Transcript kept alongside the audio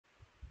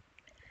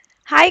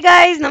Hi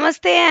guys,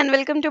 namaste and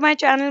welcome to my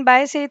channel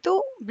by Setu,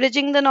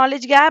 Bridging the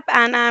Knowledge Gap,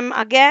 and I'm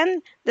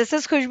again, this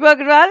is Khushbu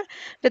Agrawal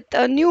with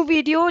a new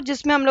video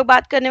जिसमें हम लोग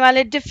बात करने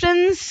वाले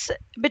difference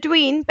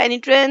between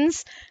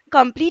penetrance,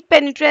 complete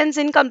penetrance,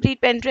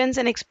 incomplete penetrance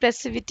and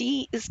expressivity.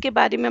 इसके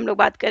बारे में हम लोग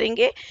बात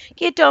करेंगे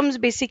कि ये terms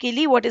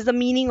basically what is the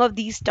meaning of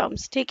these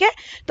terms. ठीक है,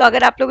 तो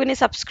अगर आप लोगों ने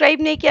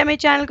सब्सक्राइब नहीं किया मेरे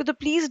चैनल को तो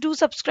please do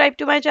subscribe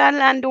to my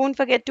channel and don't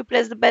forget to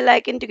press the bell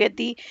icon to get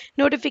the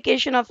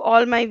notification of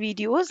all my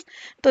videos.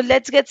 तो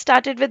let's get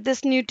started with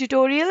this new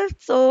tutorial.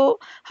 सो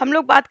हम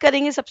लोग बात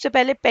करेंगे सबसे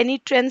पहले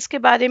पेनिट्रेंस के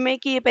बारे में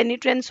कि ये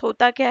पेनिट्रेंस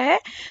होता क्या है.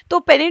 तो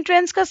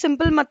पेनिट्रेंस का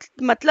सिंपल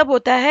मतलब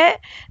होता है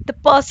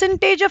the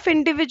percentage of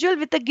individual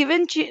with a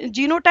given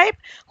genotype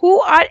who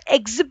are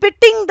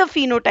exhibiting the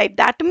phenotype.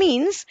 That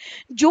means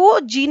जो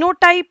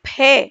जीनोटाइप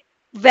है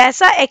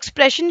वैसा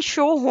एक्सप्रेशन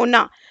शो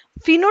होना,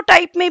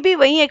 फिनोटाइप में भी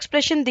वही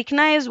एक्सप्रेशन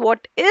दिखना is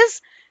what is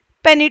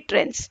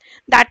पेनिट्रेंस.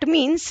 That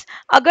means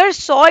अगर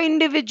 100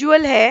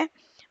 इंडिविजुअल है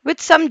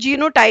with some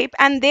genotype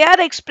and they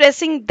are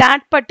expressing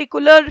that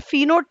particular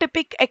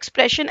phenotypic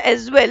expression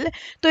as well,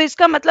 तो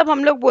इसका मतलब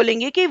हम लोग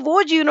बोलेंगे कि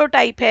वो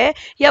जीनोटाइप है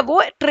या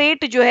वो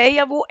ट्रेट जो है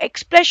या वो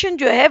एक्सप्रेशन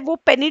जो है वो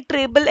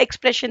पेनिट्रेबल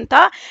एक्सप्रेशन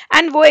था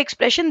एंड वो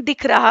एक्सप्रेशन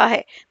दिख रहा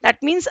है. दैट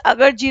मीन्स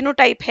अगर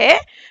जीनोटाइप है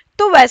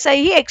तो वैसा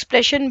ही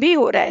एक्सप्रेशन भी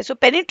हो रहा है. सो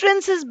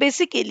पेनिट्रेंस is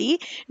basically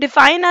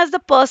defined as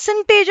the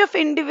percentage of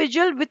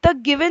individual with a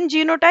given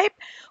genotype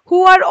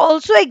who are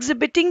also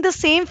exhibiting the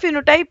same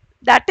phenotype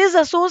that is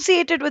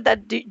associated with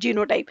that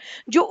genotype.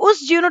 जो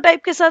उस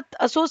जीनोटाइप के साथ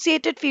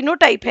associated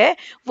phenotype है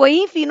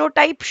वही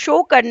phenotype show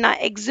करना,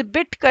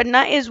 exhibit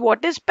करना is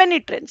what is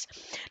penetrance.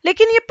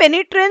 लेकिन ये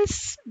penetrance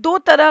दो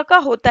तरह का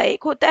होता है.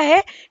 एक होता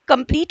है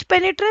complete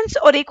penetrance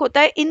और एक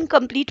होता है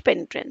incomplete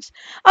penetrance.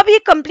 अब ये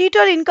complete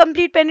और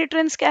incomplete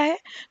penetrance क्या है?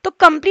 तो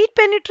complete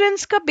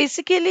penetrance का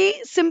basically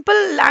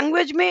simple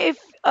language में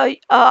if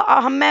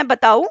मैं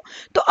बताऊं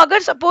तो अगर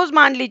सपोज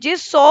मान लीजिए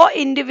 100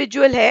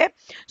 इंडिविजुअल है,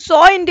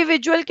 100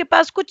 इंडिविजुअल के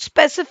पास कुछ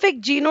स्पेसिफिक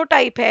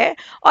जीनोटाइप है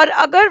और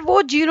अगर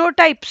वो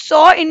जीनोटाइप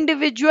 100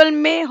 इंडिविजुअल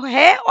में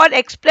है और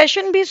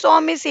एक्सप्रेशन भी 100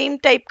 में सेम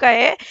टाइप का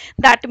है,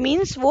 दैट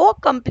मीन्स वो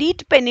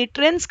कंप्लीट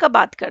पेनिट्रेंस का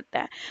बात करता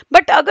है.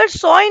 बट अगर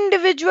 100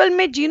 इंडिविजुअल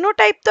में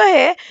जीनोटाइप तो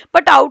है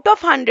बट आउट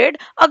ऑफ 100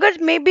 अगर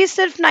मे बी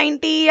सिर्फ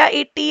 90 या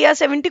 80 या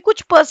 70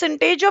 कुछ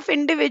परसेंटेज ऑफ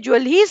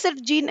इंडिविजुअल ही सिर्फ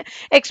जीन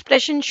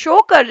एक्सप्रेशन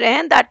शो कर रहे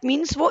हैं, दैट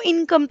मीन्स वो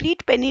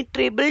इनकम्प्लीट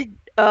पेनिट्रेबल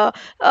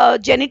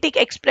जेनेटिक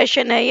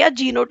एक्सप्रेशन है या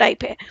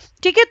जीनोटाइप है.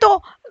 ठीक है, तो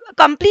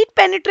कंप्लीट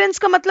पेनिट्रेंस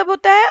का मतलब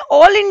होता है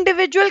all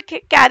individual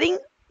carrying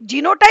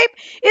genotype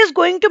is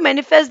going to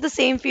manifest the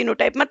same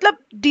phenotype. मतलब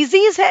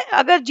डिजीज है,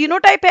 अगर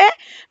जीनोटाइप है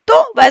तो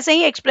वैसे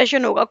ही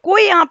एक्सप्रेशन होगा.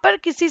 कोई यहाँ पर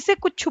किसी से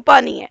कुछ छुपा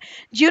नहीं है.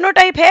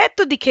 जीनोटाइप है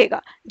तो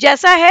दिखेगा,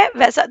 जैसा है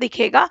वैसा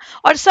दिखेगा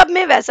और सब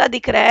में वैसा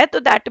दिख रहा है, तो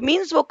दैट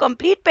मीन्स वो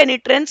कंप्लीट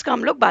पेनिट्रेंस का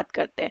हम लोग बात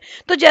करते हैं.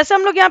 तो जैसे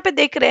हम लोग यहाँ पे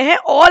देख रहे हैं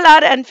ऑल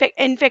आर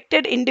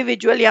इन्फेक्टेड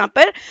इंडिविजुअल, यहाँ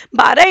पर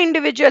 12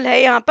 इंडिविजुअल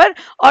है यहाँ पर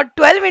और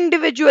 12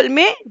 इंडिविजुअल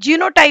में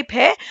जीनोटाइप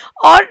है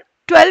और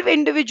 12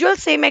 इंडिविजुअल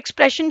सेम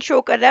एक्सप्रेशन शो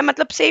कर रहा है,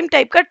 मतलब सेम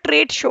टाइप का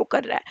ट्रेट शो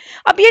कर रहा है.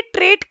 अब ये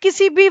ट्रेट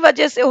किसी भी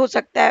वजह से हो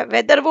सकता है,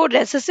 वेदर वो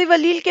रेसेसिव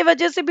अलील के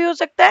वजह से भी हो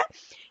सकता है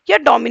या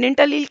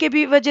डोमिनेंट अलील के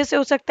भी वजह से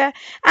हो सकता है.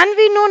 एंड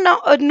वी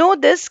नो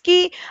दिस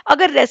कि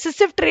अगर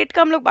रेसेसिव ट्रेट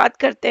का हम लोग बात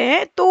करते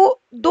हैं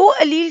तो 2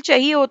 अलील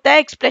चाहिए होता है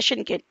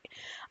एक्सप्रेशन के लिए.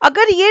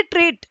 अगर ये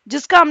ट्रेट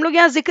जिसका हम लोग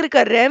यहाँ जिक्र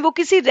कर रहे हैं वो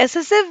किसी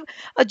रेसेसिव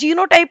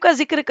जीनोटाइप का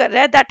जिक्र कर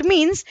रहा है, दैट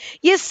मीन्स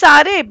ये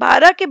सारे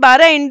 12 के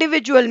 12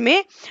 इंडिविजुअल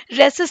में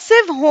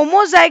रेसेसिव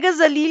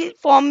होमोजाइगस अलील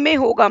फॉर्म में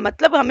होगा.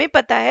 मतलब हमें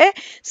पता है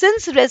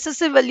सिंस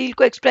रेसेसिव अलील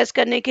को एक्सप्रेस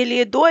करने के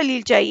लिए 2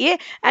 अलील चाहिए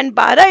एंड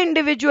 12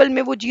 इंडिविजुअल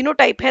में वो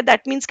जीनोटाइप है,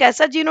 दैट मीन्स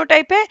कैसा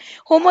जीनोटाइप है,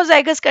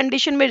 होमोजाइगस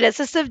कंडीशन में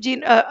रेसेसिव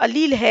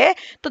अलील है,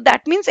 तो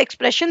दैट मीन्स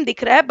एक्सप्रेशन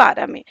दिख रहा है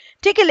 12 में.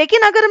 ठीक है,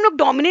 लेकिन अगर हम लोग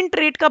डोमिनेंट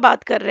ट्रेट का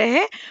बात कर रहे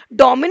हैं,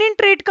 डोमिनेंट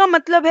ट्रेट का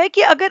मतलब है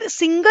कि अगर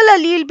सिंगल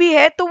अलील भी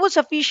है तो वो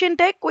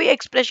सफिशिएंट है कोई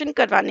एक्सप्रेशन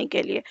करवाने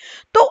के लिए.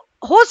 तो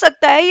हो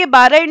सकता है ये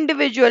 12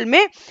 इंडिविजुअल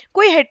में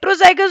कोई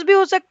हेट्रोजाइगस भी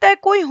हो सकता है,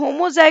 कोई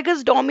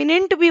होमोजाइगस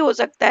डोमिनेंट भी हो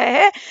सकता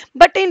है,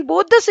 but in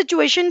both the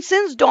situation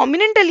since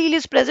dominant Aleel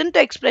is present तो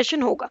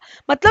एक्सप्रेशन होगा.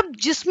 मतलब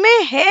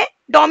जिसमें है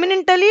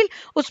डोमिनेंट अलील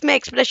उसमें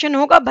एक्सप्रेशन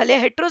होगा, भले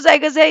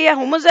हेट्रोजाइगस है या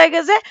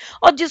होमोजाइगस है,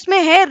 और जिसमें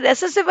है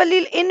रेसेसिव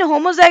अलील इन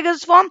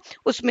होमोजाइगस फॉर्म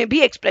उसमें भी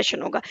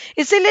एक्सप्रेशन होगा.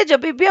 इसीलिए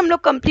जब भी हम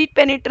लोग कंप्लीट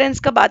पेनिट्रेंस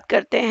का बात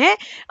करते हैं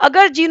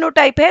अगर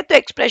जीनोटाइप है तो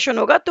एक्सप्रेशन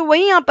होगा. तो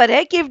वही यहाँ पर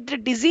है कि if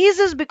the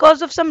disease is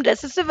because of some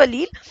recessive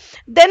Aleel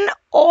then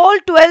all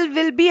 12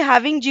 will be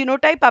having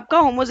genotype आपका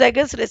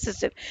होमोजाइगस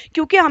रेसेसिव,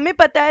 क्योंकि हमें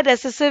पता है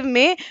रेसेसिव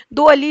में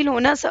 2 अलील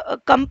होना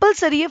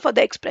कंपलसरी है फॉर द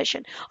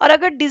एक्सप्रेशन. और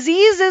अगर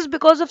disease is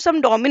because of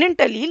some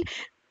dominant अलील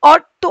और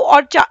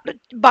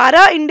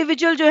 12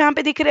 इंडिविजुअल जो यहाँ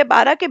पे दिख रहे हैं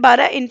 12 के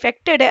 12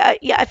 इन्फेक्टेड है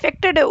या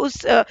अफेक्टेड है उस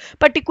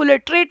पर्टिकुलर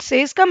ट्रेट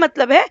से, इसका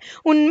मतलब है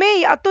उनमें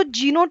या तो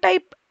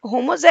जीनोटाइप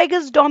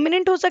होमोजाइगस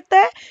डोमिनेंट हो सकता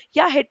है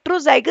या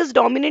हेट्रोजाइगस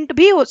डोमिनेंट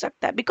भी हो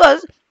सकता है.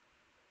 Because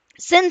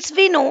since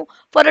we know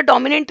for a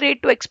dominant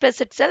trait to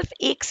express itself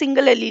एक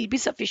सिंगल एलील भी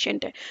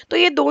सफिशिएंट है, तो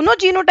ये दोनों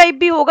जीनोटाइप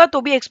भी होगा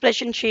तो भी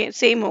एक्सप्रेशन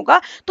सेम होगा।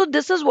 तो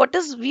this is what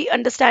is we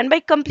understand by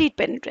complete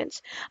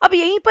पेनिट्रेंस। अब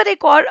यहीं पर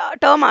एक और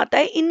टर्म आता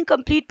है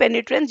इनकम्प्लीट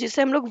पेनिट्रेंस,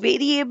 जिसे हम लोग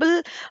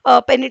वेरिएबल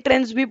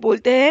पेनिट्रेंस भी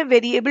बोलते हैं,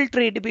 वेरिएबल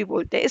ट्रेट भी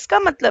बोलते हैं। इसका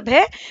मतलब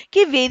है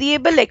कि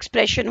वेरिएबल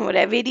एक्सप्रेशन हो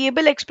रहा है।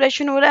 वेरिएबल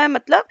एक्सप्रेशन हो रहा है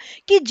मतलब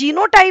कि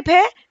जीनोटाइप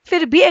है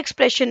फिर भी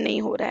एक्सप्रेशन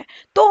नहीं हो रहा है,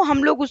 तो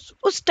हम लोग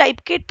उस टाइप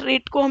के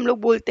ट्रेट को हम लोग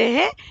बोलते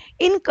हैं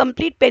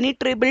इनकम्प्लीट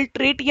पेनिट्रेबल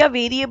ट्रेट या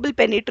वेरिएबल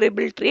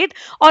पेनिट्रेबल ट्रेट।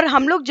 और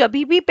हम लोग जब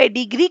भी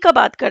पेडिग्री का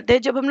बात करते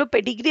हैं, जब हम लोग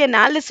पेडिग्री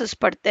एनालिसिस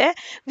पढ़ते हैं,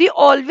 we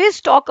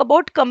always talk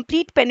about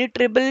complete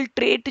penetrable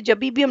trait जब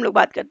भी हम लोग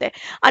बात करते हैं,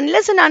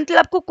 अनलेस एंड अनटिल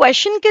आपको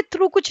क्वेश्चन के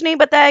थ्रू कुछ नहीं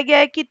बताया गया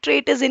है कि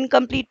ट्रेट इज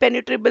इनकम्प्लीट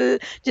पेनिट्रेबल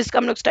जिसका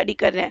हम लोग स्टडी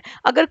कर रहे हैं।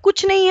 अगर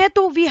कुछ नहीं है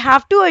तो वी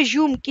हैव टू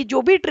अज्यूम कि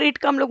जो भी ट्रेट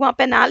का हम लोग वहां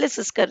पे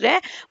एनालिसिस कर रहे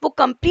हैं वो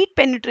कंप्लीट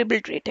पेनिट्रेबल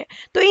ट्रेट है।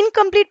 तो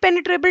इनकम्प्लीट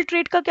पेनिट्रेबल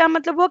ट्रेट का क्या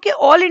मतलब हुआ कि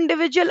ऑल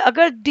इंडिविजुअल,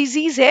 अगर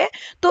डिजीज है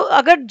तो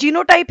अगर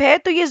जीनोटाइप है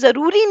तो ये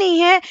जरूरी नहीं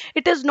है,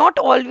 it is not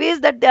always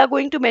that they are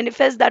going to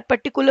manifest that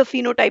particular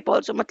phenotype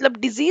also. मतलब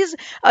डिजीज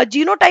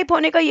जीनोटाइप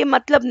होने का ये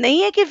मतलब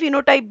नहीं है कि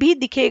फिनोटाइप भी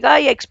दिखेगा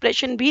या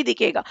एक्सप्रेशन भी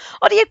दिखेगा,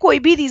 और ये कोई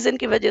भी रीजन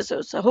की वजह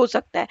से हो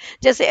सकता है।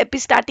 जैसे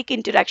एपिस्टैटिक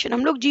इंटरेक्शन,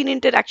 हम लोग जीन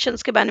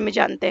इंटरेक्शंस के बारे में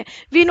जानते हैं,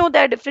 we know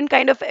their different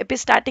kind of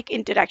epistatic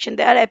interaction.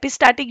 There are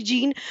epistatic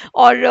gene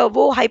और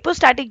वो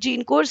हाइपोस्टैटिक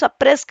जीन को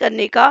सप्रेस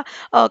करने का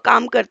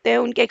काम करते हैं,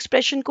 उनके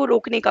एक्सप्रेशन को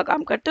रोकने का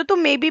काम करते हैं। तो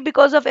may be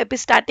because of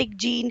epistatic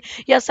gene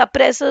या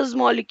सप्रेसर्स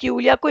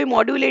मॉलिक्यूल या कोई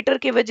मॉड्यूलेटर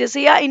की वजह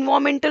से या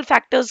इन्वायरमेंटल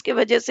फैक्टर्स की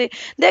वजह से,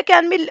 there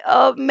can be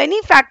many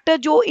factor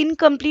जो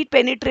इनकम्प्लीट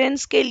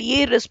पेनिट्रेंस के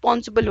लिए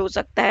रिस्पॉन्सिबल हो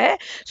सकता है।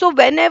 So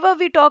when ever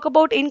we talk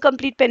about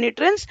incomplete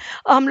पेनिट्रेंस,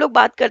 हम लोग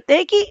बात करते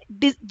हैं कि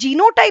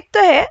जीनोटाइप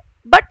तो है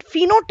बट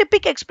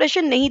फिनोटिपिक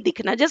एक्सप्रेशन नहीं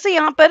दिखना। जैसे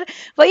यहाँ पर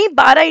वही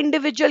 12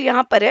 इंडिविजुअल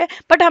यहाँ पर है,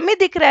 बट हमें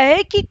दिख रहा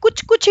है कि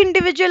कुछ कुछ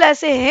इंडिविजुअल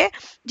ऐसे हैं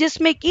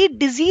जिसमें कि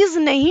डिजीज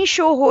नहीं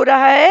शो हो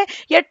रहा है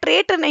या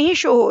ट्रेट नहीं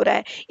शो हो रहा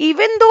है,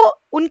 इवन दो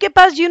उनके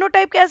पास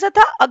जीनोटाइप कैसा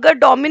था। अगर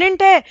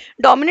डोमिनेंट है,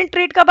 डोमिनेंट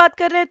ट्रेट का बात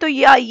कर रहे हैं तो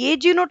या ये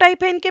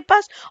जीनोटाइप है इनके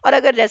पास, और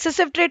अगर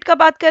रेसेसिव ट्रेट का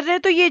बात कर रहे हैं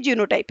तो ये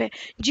जीनोटाइप है।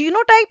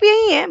 जीनोटाइप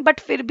यही है बट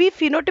फिर भी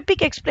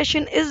phenotypic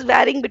expression is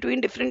varying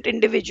between different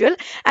individual,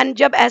 and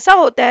जब ऐसा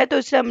होता है तो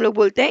इसे हम लोग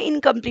बोलते हैं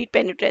incomplete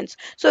पेनिट्रेंस।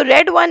 So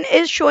red one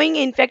is showing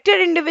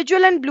infected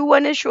individual and blue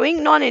one is showing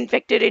non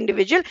infected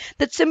individual.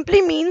 That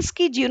simply means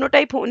कि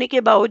जीनोटाइप होने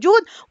के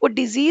बावजूद वो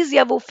डिजीज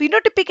या वो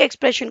फिनोटिपिक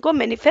एक्सप्रेशन को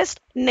मैनिफेस्ट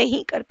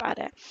नहीं कर पा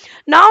रहा है।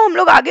 नाउ हम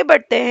लोग आगे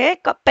बढ़ते हैं,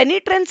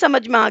 पेनिट्रेंस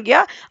समझ में आ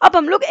गया, अब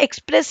हम लोग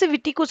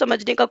एक्सप्रेसिविटी को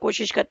समझने का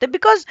कोशिश करते हैं।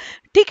 बिकॉज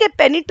ठीक है,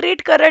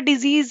 पेनिट्रेट कर रहा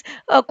डिजीज,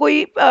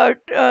 कोई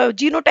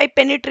जीनोटाइप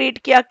पेनिट्रेट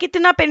किया,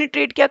 कितना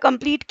पेनिट्रेट किया,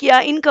 कंप्लीट किया,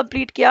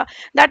 इनकम्प्लीट किया,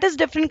 दैट इज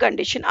डिफरेंट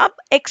कंडीशन। अब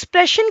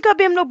एक्सप्रेशन का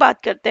भी हम लोग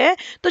बात करते हैं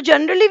तो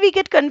generally we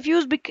get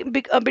confuse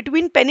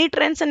between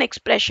पेनिट्रेंस and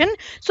expression.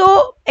 So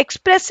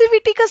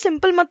expressivity का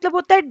सिंपल मतलब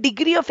होता है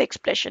डिग्री ऑफ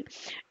एक्सप्रेशन।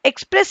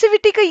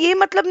 एक्सप्रेसिविटी का ये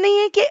मतलब नहीं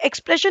है कि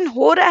एक्सप्रेशन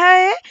हो रहा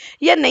है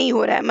या नहीं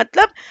हो रहा है।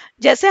 मतलब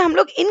जैसे हम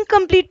लोग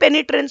इनकम्प्लीट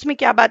पेनिट्रेंस में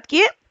क्या बात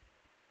किए,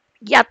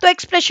 या तो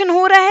एक्सप्रेशन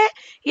हो रहा है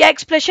या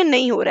एक्सप्रेशन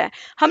नहीं हो रहा है।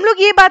 हम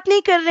लोग ये बात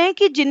नहीं कर रहे हैं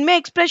कि जिनमें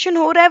एक्सप्रेशन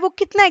हो रहा है वो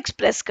कितना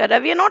एक्सप्रेस कर रहा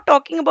है, we are not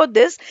talking about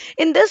this.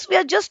 In this we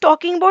are just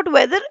talking about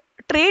whether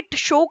trait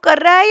show कर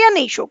रहा है या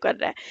नहीं शो कर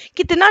रहा है,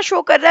 कितना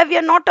शो कर रहा है, we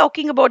are not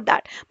talking about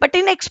that. But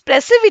in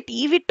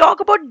expressivity we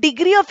talk about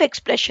degree of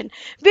expression,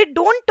 we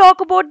don't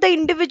talk about the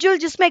individual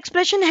जिसमें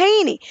एक्सप्रेशन है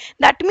ही नहीं।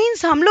 दैट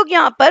मीन्स हम लोग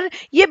यहाँ पर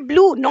ये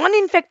ब्लू नॉन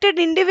इन्फेक्टेड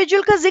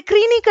इंडिविजुअल का जिक्र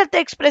ही नहीं करते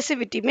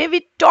एक्सप्रेसिविटी में, we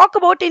talk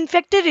about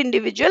infected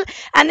individual,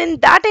 and in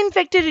that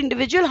infected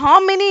individual how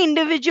many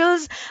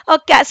individuals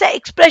कैसा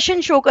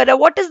एक्सप्रेशन शो कर रहा है,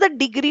 what is the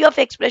degree of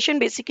expression,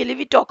 basically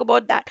we talk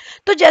about that.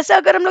 तो जैसे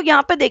अगर हम लोग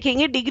यहाँ पर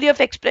देखेंगे डिग्री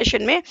ऑफ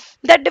एक्सप्रेशन में,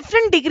 that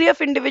different degree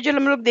of individual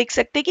हम लोग देख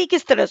सकते हैं कि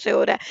किस तरह से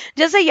हो रहा है।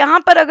 जैसे यहाँ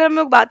पर अगर हम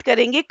लोग बात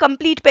करेंगे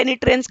कंप्लीट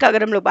पेनिट्रेंस का,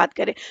 अगर हम लोग बात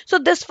करें, so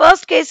this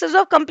first cases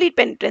of complete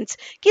पेनिट्रेंस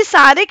कि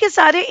सारे के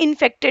सारे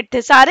इन्फेक्टेड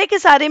थे, सारे के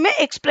सारे में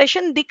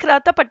एक्सप्रेशन दिख रहा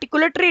था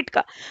पर्टिकुलर ट्रेट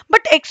का,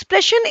 बट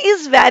एक्सप्रेशन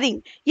इज वेरिंग।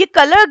 ये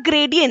कलर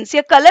ग्रेडियंट्स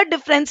या कलर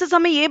डिफरेंसेस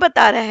हमें ये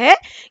बता रहा है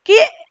कि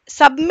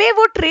सब में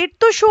वो ट्रेट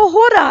तो शो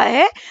हो रहा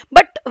है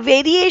बट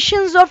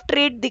वेरिएशंस ऑफ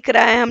ट्रेट दिख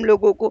रहा है हम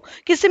लोगों को।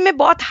 किसी में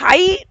बहुत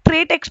हाई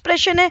ट्रेट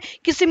एक्सप्रेशन है,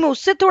 किसी में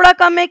उससे थोड़ा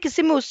कम है,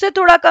 किसी में उससे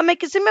थोड़ा कम है,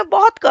 किसी में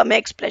बहुत कम है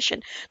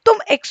एक्सप्रेशन। तो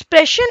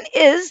एक्सप्रेशन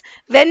इज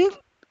व्हेन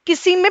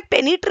किसी में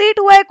पेनिट्रेट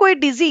हुआ है कोई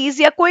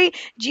डिजीज या कोई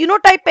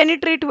जीनोटाइप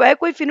पेनिट्रेट हुआ है,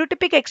 कोई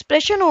फिनोटिपिक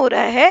एक्सप्रेशन हो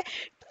रहा है,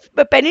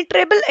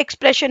 पेनिट्रेबल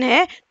एक्सप्रेशन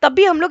है,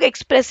 तभी हम लोग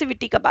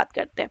एक्सप्रेसिविटी का बात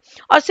करते हैं।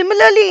 और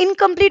सिमिलरली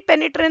इनकम्प्लीट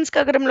पेनिट्रेंस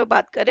का अगर हम लोग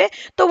बात करें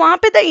तो वहां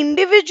पे द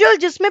इंडिविजुअल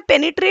जिसमें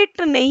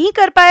पेनिट्रेट नहीं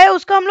कर पाया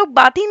उसका हम लोग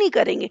बात ही नहीं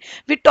करेंगे।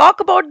 We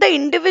talk about the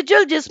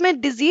individual जिसमें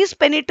डिजीज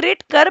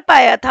पेनिट्रेट कर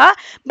पाया था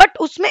बट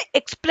उसमें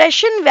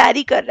एक्सप्रेशन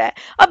वैरी कर रहा है।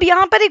 अब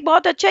यहाँ पर एक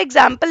बहुत अच्छा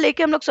एग्जाम्पल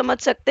लेके हम लोग समझ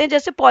सकते हैं,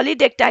 जैसे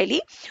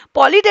पॉलीडेक्टाइली।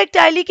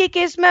 पॉलीडेक्टाइली के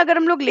केस में अगर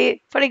हम लोग ले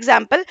फॉर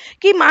एग्जाम्पल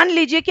कि मान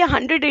लीजिए कि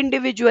 100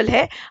 इंडिविजुअल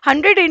है,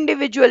 100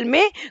 इंडिविजुअल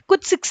में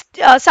कुछ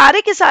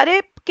सारे के सारे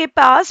आपके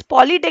पास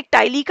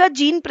पॉलीडेक्टाइली का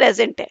जीन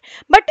प्रेजेंट है,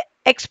 बट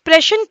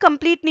एक्सप्रेशन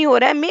कंप्लीट नहीं हो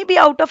रहा है। मे बी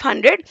आउट ऑफ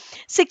 100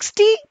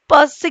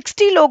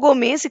 60 लोगों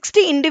में,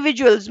 60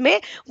 इंडिविजुअल्स में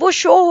वो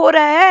शो हो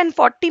रहा है एंड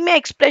 40 में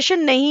एक्सप्रेशन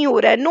नहीं हो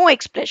रहा है, नो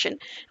एक्सप्रेशन,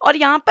 और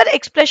यहाँ पर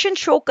एक्सप्रेशन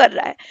शो कर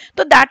रहा है।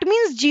 तो दैट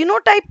मीन्स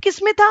जीनोटाइप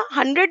किस में था?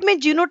 100 में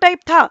जीनोटाइप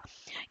था,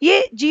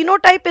 ये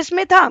जीनोटाइप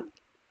इसमें था,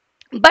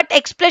 बट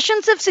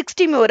एक्सप्रेशन सिर्फ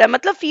 60 में हो रहा है।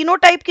 मतलब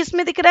फिनोटाइप किस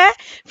में दिख रहा है?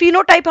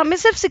 फिनोटाइप हमें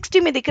सिर्फ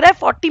 60 में दिख रहा है,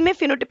 40 में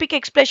फिनोटाइपिक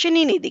एक्सप्रेशन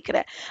ही नहीं दिख रहा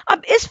है।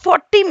 अब इस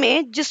 40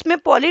 में जिसमें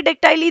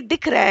पॉलीडेक्टाइली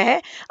दिख रहा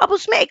है, अब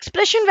उसमें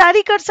एक्सप्रेशन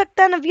वैरी कर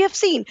सकता है ना। वी हैव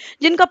सीन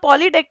जिनका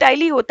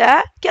पॉलीडेक्टाइली होता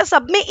है, क्या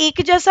सब में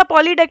एक जैसा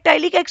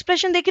पॉलीडेक्टाइली का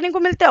एक्सप्रेशन देखने को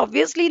मिलता है?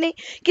 ऑब्वियसली नहीं।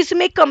 किसी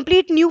में एक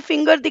कंप्लीट न्यू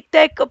फिंगर दिखता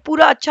है,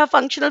 पूरा अच्छा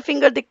फंक्शनल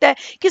फिंगर दिखता है,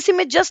 किसी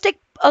में जस्ट एक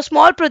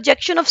स्मॉल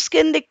प्रोजेक्शन ऑफ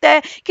स्किन दिखता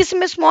है, किसी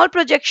में स्मॉल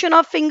प्रोजेक्शन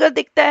ऑफ फिंगर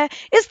दिखता है।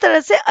 इस तरह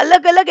से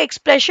अलग अलग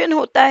एक्सप्रेशन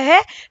होता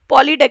है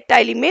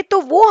पॉलीडेक्टाइली में। तो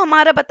वो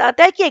हमारा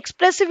बताता है कि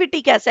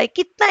एक्सप्रेसिविटी कैसा है,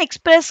 कितना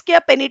एक्सप्रेस किया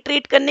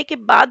पेनिट्रेट करने के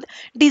बाद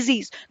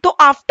डिजीज। तो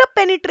after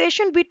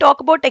penetration we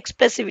talk about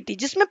expressivity.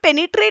 जिसमें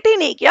पेनिट्रेट ही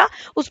नहीं किया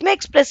उसमें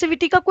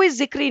एक्सप्रेसिविटी का कोई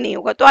जिक्र ही नहीं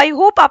होगा। तो आई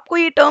होप आपको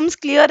ये टर्म्स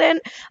क्लियर है।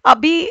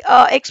 अभी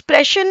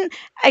एक्सप्रेशन,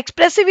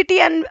 एक्सप्रेसिविटी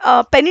एंड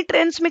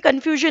पेनिट्रेंस में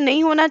कंफ्यूजन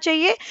नहीं होना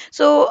चाहिए।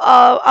 सो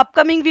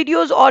अपकमिंग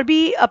वीडियोस और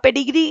भी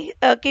पेडिग्री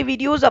के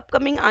वीडियोस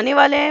अपकमिंग आने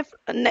वाले हैं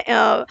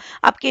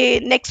आपके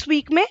नेक्स्ट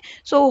वीक में।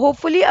 सो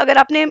होपफुली अगर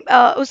आपने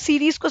उस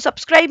सीरीज को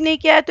सब्सक्राइब नहीं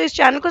किया है तो इस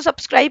चैनल को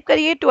सब्सक्राइब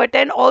करिए to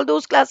attend all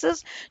those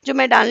classes जो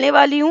मैं डालने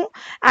वाली हूँ,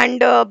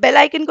 एंड बेल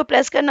आइकन को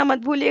प्रेस करना मत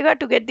भूलिएगा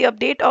to get the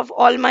update of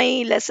all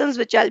my lessons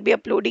which I will be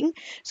uploading.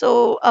 So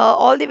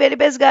all the very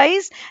best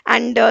guys,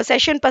 and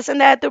session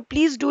पसंद आया तो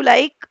प्लीज डू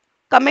लाइक,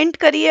 कमेंट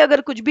करिए।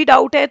 अगर कुछ भी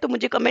डाउट है तो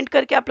मुझे कमेंट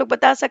करके आप लोग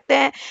बता सकते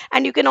हैं,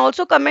 and you can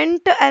also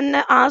comment and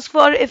ask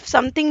for if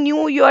something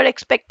new you are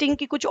expecting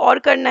कि कुछ और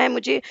करना है,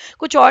 मुझे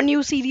कुछ और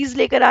न्यू सीरीज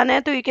लेकर आना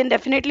है, तो you can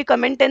definitely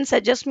comment and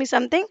suggest me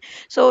something.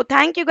 So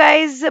thank you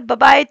guys, bye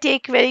bye,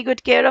 take very good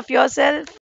care of your self.